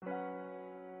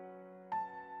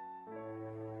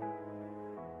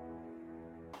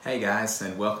Hey guys,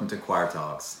 and welcome to Choir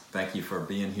Talks. Thank you for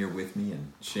being here with me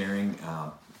and sharing.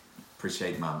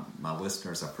 Appreciate my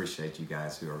listeners. I appreciate you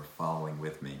guys who are following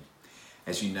with me.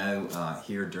 As you know,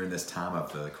 here during this time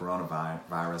of the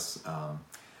coronavirus,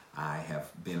 I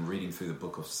have been reading through the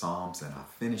book of Psalms, and I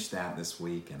finished that this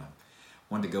week, and I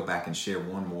wanted to go back and share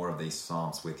one more of these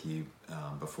Psalms with you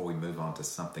before we move on to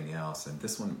something else. And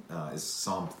this one is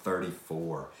Psalm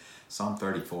 34. Psalm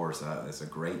 34 is a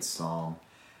great psalm.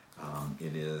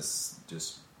 It is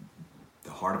just the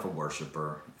heart of a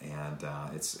worshiper, and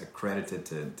it's accredited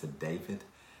to David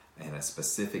and a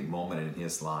specific moment in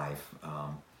his life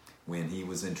when he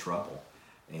was in trouble,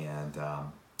 and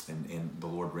the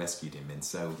Lord rescued him. And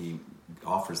so he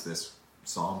offers this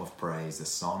psalm of praise,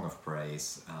 this song of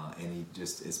praise, and he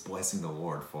just is blessing the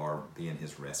Lord for being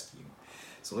his rescue.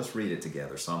 So let's read it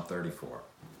together. Psalm 34.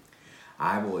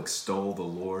 I will extol the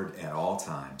Lord at all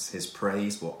times. His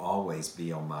praise will always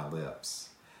be on my lips.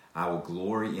 I will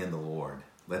glory in the Lord.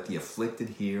 Let the afflicted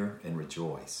hear and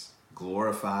rejoice.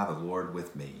 Glorify the Lord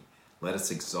with me. Let us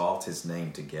exalt his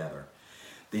name together.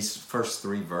 These first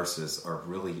three verses are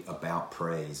really about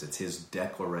praise. It's his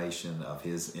declaration of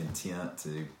his intent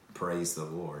to praise the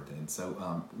Lord. And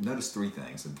so notice three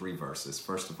things in three verses.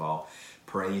 First of all,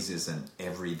 praise is an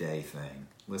everyday thing.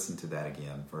 Listen to that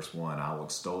again. Verse 1, I will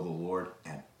extol the Lord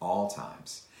at all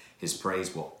times. His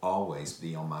praise will always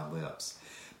be on my lips.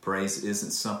 Praise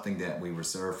isn't something that we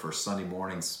reserve for Sunday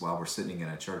mornings while we're sitting in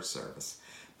a church service.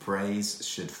 Praise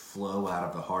should flow out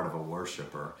of the heart of a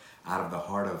worshiper, out of the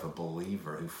heart of a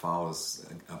believer who follows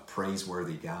a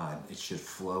praiseworthy God. It should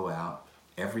flow out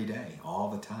every day, all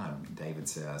the time. David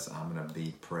says, I'm going to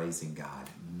be praising God,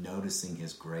 noticing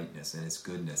his greatness and his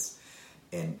goodness,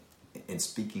 and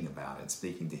speaking about it,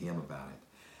 speaking to him about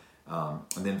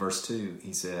it. And then verse 2,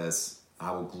 he says,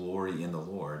 I will glory in the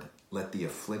Lord. Let the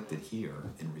afflicted hear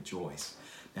and rejoice.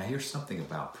 Now here's something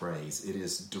about praise. It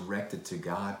is directed to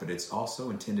God, but it's also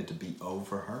intended to be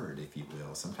overheard, if you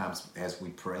will. Sometimes as we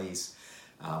praise,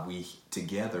 we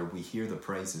hear the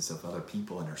praises of other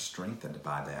people and are strengthened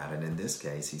by that. And in this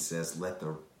case, he says, let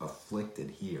the afflicted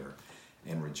hear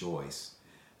and rejoice.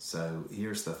 So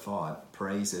here's the thought.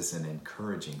 Praise is an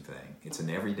encouraging thing. It's an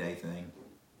everyday thing.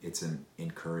 It's an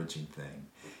encouraging thing.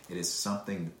 It is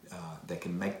something that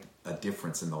can make a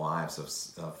difference in the lives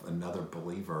of another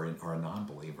believer or a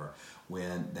non-believer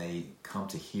when they come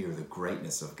to hear the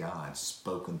greatness of God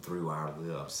spoken through our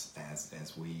lips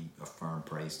as we affirm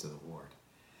praise to the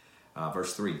Lord.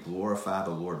 Verse 3, glorify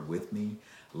the Lord with me.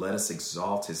 Let us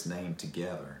exalt his name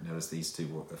together. Notice these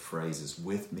two phrases,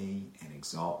 with me and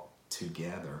exalt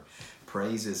together.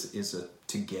 Praise is a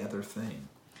together thing.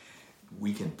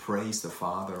 We can praise the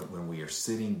Father when we are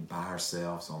sitting by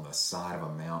ourselves on the side of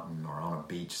a mountain or on a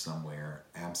beach somewhere.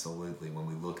 Absolutely. When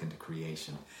we look into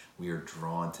creation, we are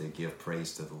drawn to give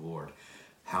praise to the Lord.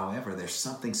 However, there's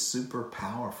something super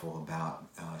powerful about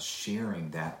sharing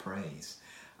that praise.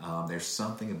 There's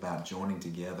something about joining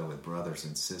together with brothers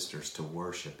and sisters to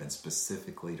worship and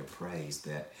specifically to praise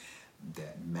that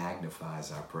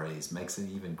magnifies our praise, makes it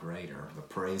even greater. The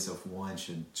praise of one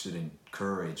should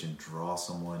encourage and draw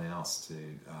someone else to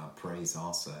praise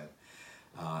also.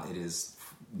 It is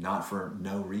not for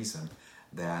no reason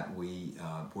that we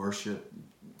worship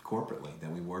corporately,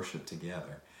 that we worship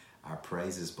together. Our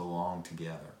praises belong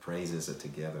together. Praise is a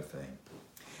together thing.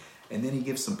 And then he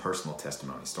gives some personal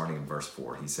testimony, starting in verse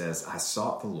 4. He says, I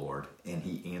sought the Lord, and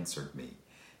he answered me.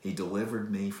 He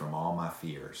delivered me from all my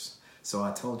fears. So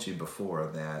I told you before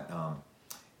that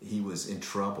he was in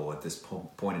trouble at this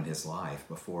point in his life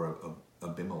before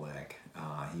Abimelech.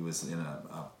 He was in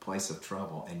a place of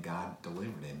trouble, and God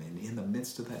delivered him. And in the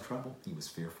midst of that trouble, he was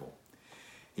fearful.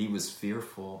 He was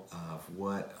fearful of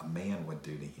what a man would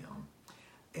do to him.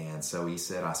 And so he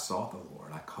said, I sought the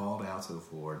Lord. I called out to the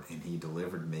Lord, and he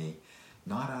delivered me,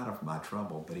 not out of my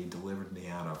trouble, but he delivered me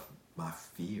out of my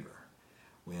fear.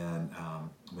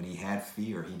 When he had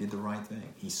fear, he did the right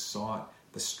thing. He sought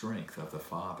the strength of the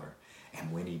Father.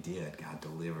 And when he did, God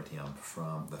delivered him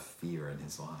from the fear in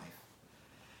his life.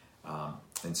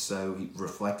 And so,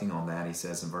 reflecting on that, he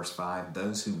says in verse 5,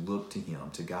 those who look to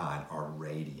him, to God, are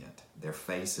radiant. Their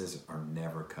faces are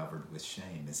never covered with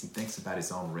shame. As he thinks about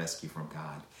his own rescue from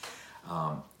God,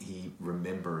 he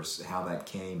remembers how that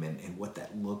came and what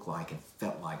that looked like and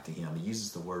felt like to him. He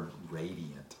uses the word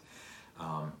radiant.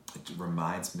 It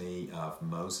reminds me of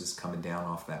Moses coming down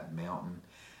off that mountain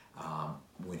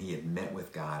when he had met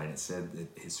with God, and it said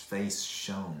that his face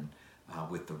shone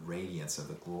with the radiance of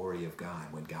the glory of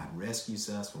God. When God rescues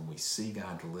us, when we see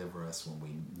God deliver us, when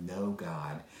we know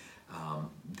God,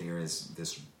 there is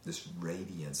this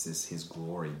radiance, his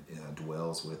glory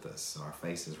dwells with us. So our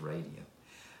face is radiant.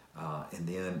 And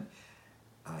then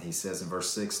he says in verse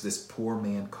 6, this poor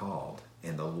man called,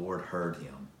 and the Lord heard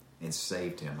him and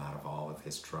saved him out of all of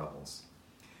his troubles.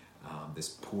 This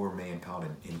poor man called,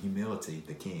 in humility,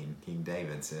 the King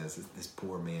David says, this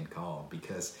poor man called,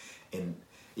 because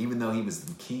even though he was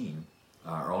the king,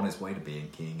 or on his way to being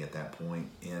king at that point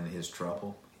in his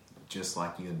trouble, just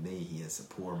like you and me, he is a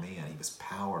poor man. He was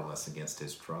powerless against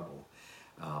his trouble.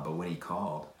 But when he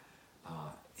called,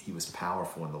 he was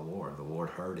powerful in the Lord. The Lord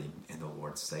heard him, and the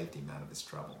Lord saved him out of his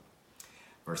trouble.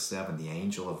 Verse 7, the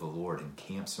angel of the Lord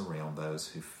encamps around those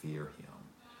who fear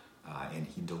him, and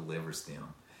he delivers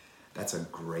them. That's a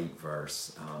great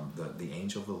verse. The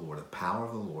angel of the Lord, the power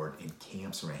of the Lord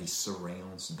encamps around. He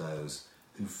surrounds those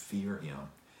who fear him.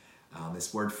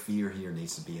 This word fear here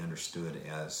needs to be understood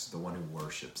as the one who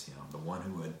worships him, the one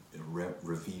who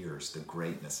reveres the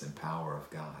greatness and power of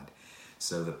God.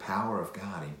 So the power of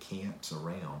God encamps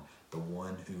around the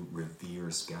one who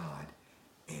reveres God,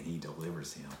 and he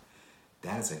delivers him.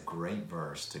 That is a great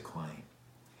verse to claim.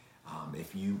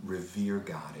 If you revere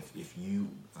God, if you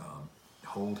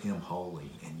hold him holy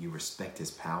and you respect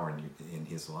his power in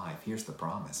his life, here's the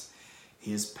promise.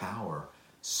 His power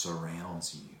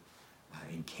surrounds you,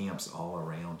 encamps all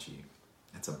around you.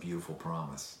 That's a beautiful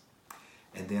promise.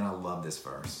 And then I love this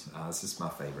verse. This is my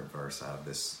favorite verse out of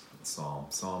this psalm.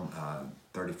 Psalm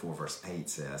 34 verse 8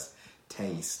 says,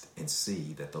 taste and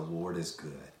see that the Lord is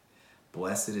good.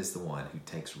 Blessed is the one who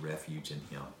takes refuge in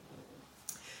him.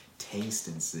 Taste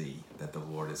and see that the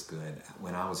Lord is good.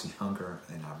 When I was younger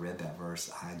and I read that verse,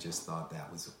 I just thought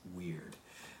that was weird.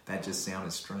 That just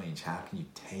sounded strange. How can you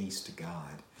taste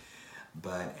God?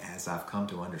 But as I've come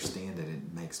to understand it,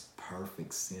 it makes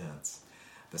perfect sense.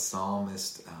 The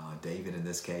psalmist, David in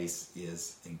this case,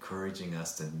 is encouraging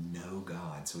us to know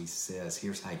God. So he says,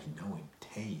 here's how you know him.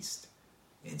 Taste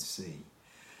and see.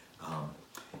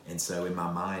 And so in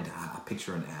my mind, I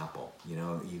picture an apple. You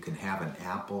know, you can have an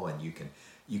apple and you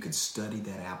can study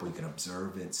that apple. You can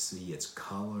observe it, see its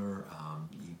color.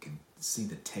 You can see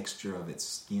the texture of its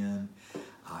skin.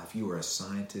 If you were a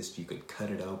scientist, you could cut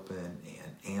it open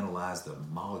and analyze the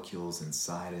molecules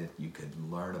inside it. You could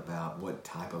learn about what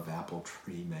type of apple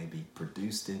tree maybe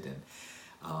produced it.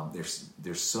 And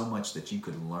there's so much that you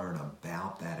could learn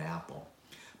about that apple.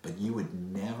 But you would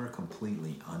never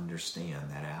completely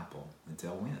understand that apple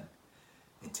until when?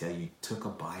 Until you took a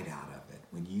bite out of it.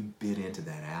 When you bit into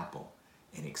that apple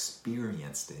and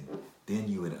experienced it, then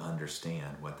you would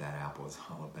understand what that apple is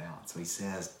all about. So he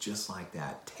says, just like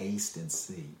that, taste and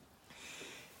see.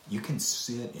 You can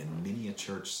sit in many a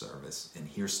church service and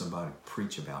hear somebody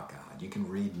preach about God. You can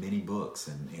read many books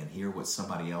and hear what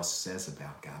somebody else says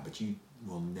about God, but you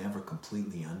will never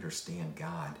completely understand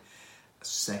God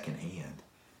secondhand.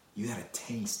 You got to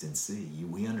taste and see.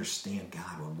 We understand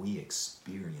God when we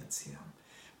experience him.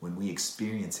 When we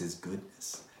experience his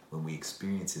goodness, when we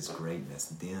experience his greatness,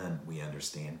 then we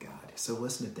understand God. So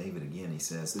listen to David again. He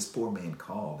says, this poor man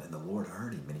called and the Lord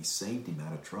heard him and he saved him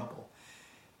out of trouble.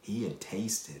 He had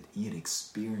tasted, he had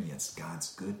experienced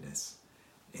God's goodness,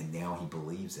 and now he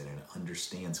believes it and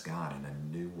understands God in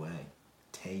a new way.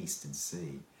 Taste and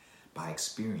see. By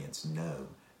experience, know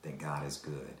that God is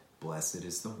good. Blessed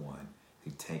is the one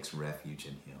who takes refuge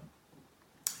in him.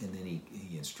 And then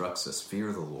he instructs us,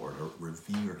 fear the Lord, or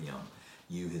revere him,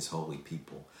 you his holy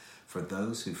people. For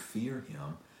those who fear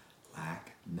him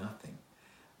lack nothing.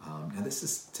 Now this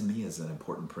is, to me, is an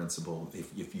important principle.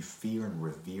 If you fear and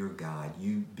revere God,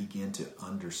 you begin to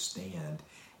understand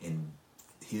in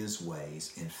his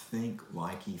ways and think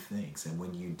like he thinks. And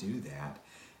when you do that,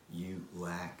 you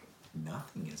lack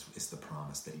nothing, is the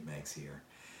promise that he makes here.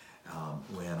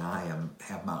 When I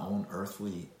have my own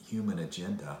earthly human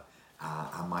agenda,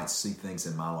 I might see things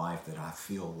in my life that I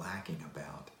feel lacking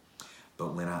about.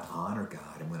 But when I honor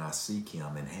God and when I seek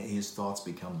him and his thoughts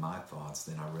become my thoughts,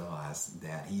 then I realize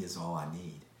that he is all I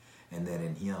need and that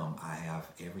in him I have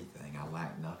everything. I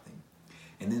lack nothing.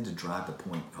 And then to drive the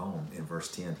point home, in verse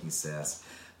 10 he says,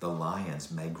 the lions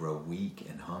may grow weak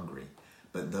and hungry,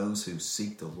 but those who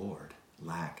seek the Lord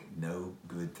lack no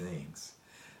good things.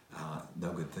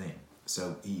 No good thing.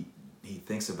 So he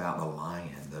thinks about the lion,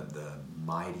 the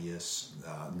mightiest,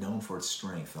 known for its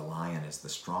strength. The lion is the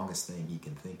strongest thing he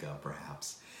can think of,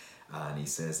 perhaps. And he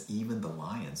says, even the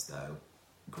lions, though,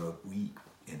 grow weak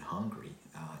and hungry.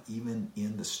 Even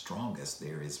in the strongest,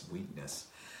 there is weakness.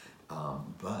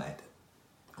 But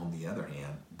on the other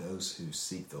hand, those who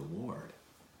seek the Lord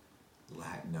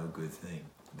lack no good thing.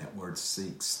 That word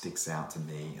seek sticks out to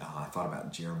me. I thought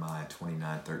about Jeremiah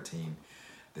 29:13.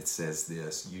 That says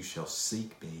this, you shall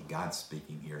seek me, God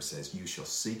speaking here says, you shall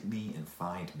seek me and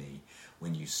find me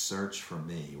when you search for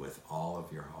me with all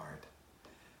of your heart.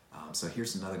 So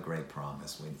here's another great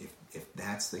promise. If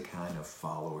that's the kind of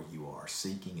follower you are,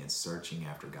 seeking and searching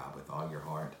after God with all your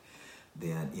heart,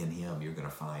 then in Him you're going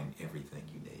to find everything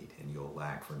you need, and you'll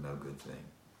lack for no good thing.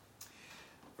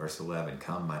 Verse 11,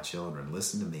 come, my children,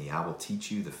 listen to me. I will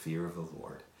teach you the fear of the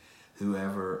Lord.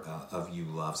 Whoever of you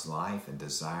loves life and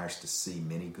desires to see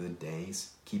many good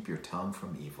days, keep your tongue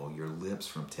from evil, your lips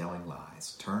from telling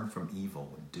lies. Turn from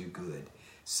evil and do good.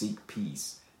 Seek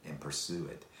peace and pursue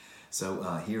it.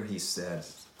 So here he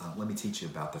says, let me teach you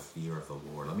about the fear of the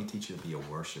Lord. Let me teach you to be a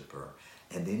worshiper.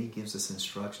 And then he gives us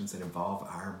instructions that involve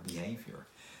our behavior.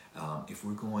 If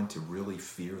we're going to really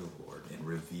fear the Lord and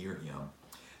revere Him,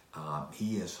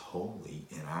 He is holy,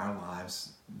 and our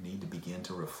lives need to begin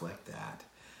to reflect that.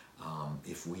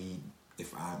 If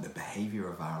the behavior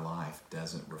of our life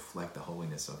doesn't reflect the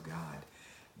holiness of God,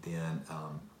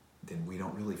 then we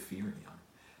don't really fear Him.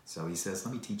 So he says,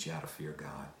 let me teach you how to fear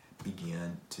God.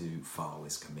 Begin to follow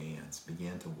His commands.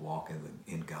 Begin to walk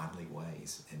in godly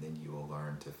ways, and then you will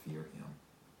learn to fear Him.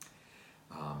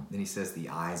 Then he says, the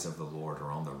eyes of the Lord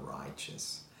are on the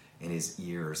righteous, and His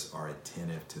ears are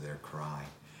attentive to their cry.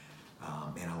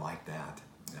 And I like that.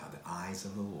 The eyes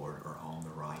of the Lord are on the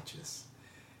righteous.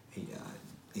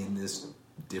 In this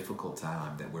difficult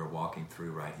time that we're walking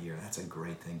through right here, that's a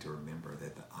great thing to remember,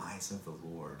 that the eyes of the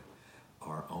Lord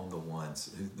are on the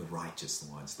ones, the righteous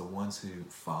ones, the ones who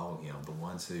follow Him, the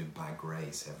ones who by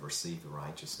grace have received the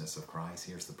righteousness of Christ.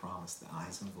 Here's the promise: the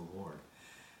eyes of the Lord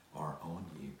are on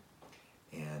you,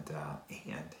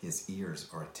 and His ears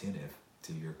are attentive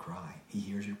to your cry. He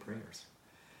hears your prayers.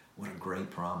 What a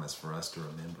great promise for us to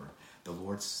remember. The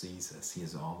Lord sees us. He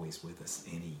is always with us,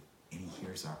 and He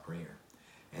hears our prayer.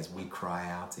 As we cry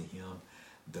out to Him,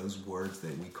 those words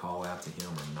that we call out to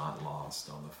Him are not lost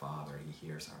on the Father. He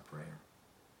hears our prayer.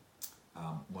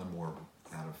 One more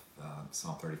out of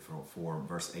Psalm 34,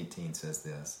 verse 18 says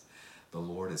this: the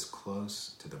Lord is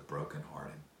close to the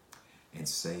brokenhearted and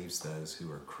saves those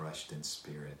who are crushed in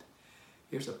spirit.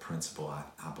 Here's a principle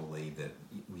I believe that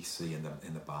we see in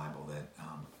the Bible,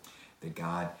 that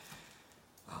God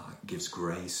gives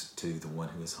grace to the one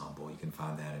who is humble. You can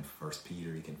find that in 1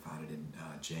 Peter, you can find it in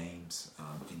James,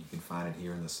 and you can find it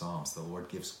here in the Psalms. The Lord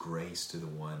gives grace to the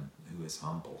one who is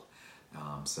humble.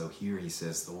 So here he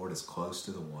says the Lord is close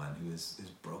to the one who is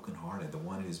brokenhearted, the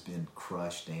one who's been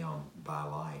crushed down by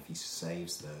life. He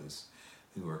saves those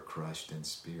who are crushed in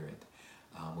spirit.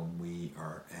 When we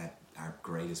are at our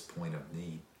greatest point of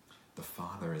need, the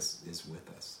Father is with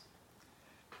us.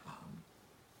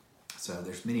 So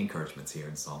there's many encouragements here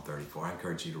in Psalm 34. I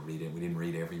encourage you to read it. We didn't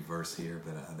read every verse here,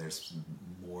 but there's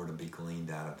more to be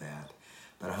gleaned out of that.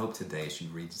 But I hope today, as you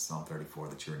read Psalm 34,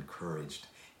 that you're encouraged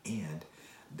and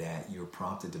that you're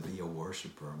prompted to be a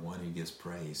worshiper, one who gives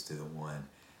praise to the one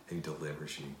who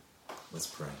delivers you. Let's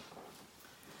pray.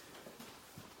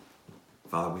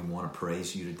 Father, we want to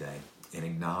praise you today and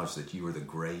acknowledge that you are the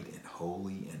great and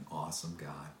holy and awesome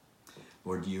God.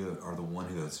 Lord, you are the one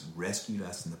who has rescued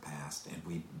us in the past, and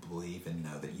we believe and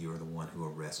know that you are the one who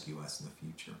will rescue us in the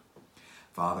future.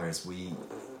 Father, as we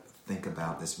think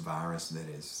about this virus that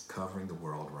is covering the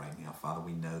world right now, Father,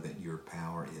 we know that your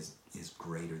power is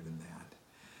greater than that.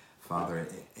 Father,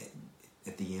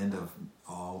 at the end of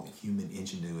all human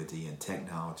ingenuity and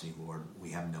technology, Lord,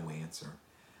 we have no answer.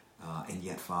 And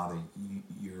yet, Father,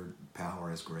 your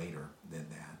power is greater than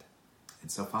that.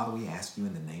 And so, Father, we ask you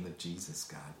in the name of Jesus,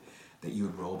 God, that you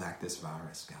would roll back this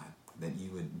virus, God, that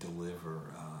you would deliver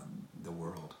the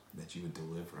world, that you would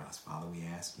deliver us. Father, we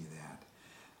ask you that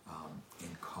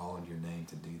and call on your name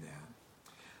to do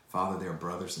that. Father, there are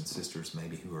brothers and sisters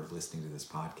maybe who are listening to this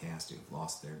podcast who have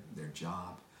lost their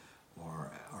job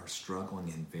or are struggling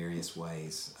in various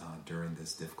ways during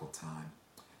this difficult time.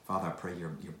 Father, I pray your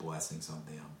blessings on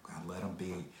them. God, let them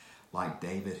be like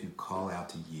David, who call out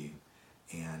to you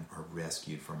and are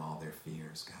rescued from all their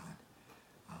fears, God.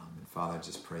 And Father, I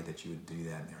just pray that you would do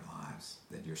that in their lives,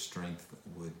 that your strength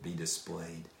would be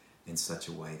displayed in such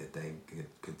a way that they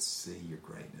could see your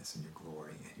greatness and your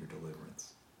glory and your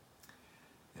deliverance.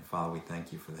 And Father, we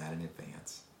thank you for that in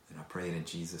advance. And I pray it in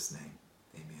Jesus' name.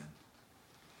 Amen.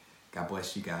 God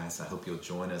bless you guys. I hope you'll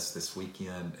join us this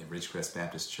weekend at Ridgecrest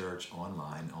Baptist Church,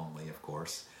 online only, of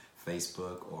course,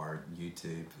 Facebook or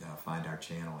YouTube. Find our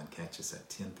channel and catch us at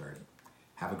 10:30.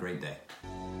 Have a great day.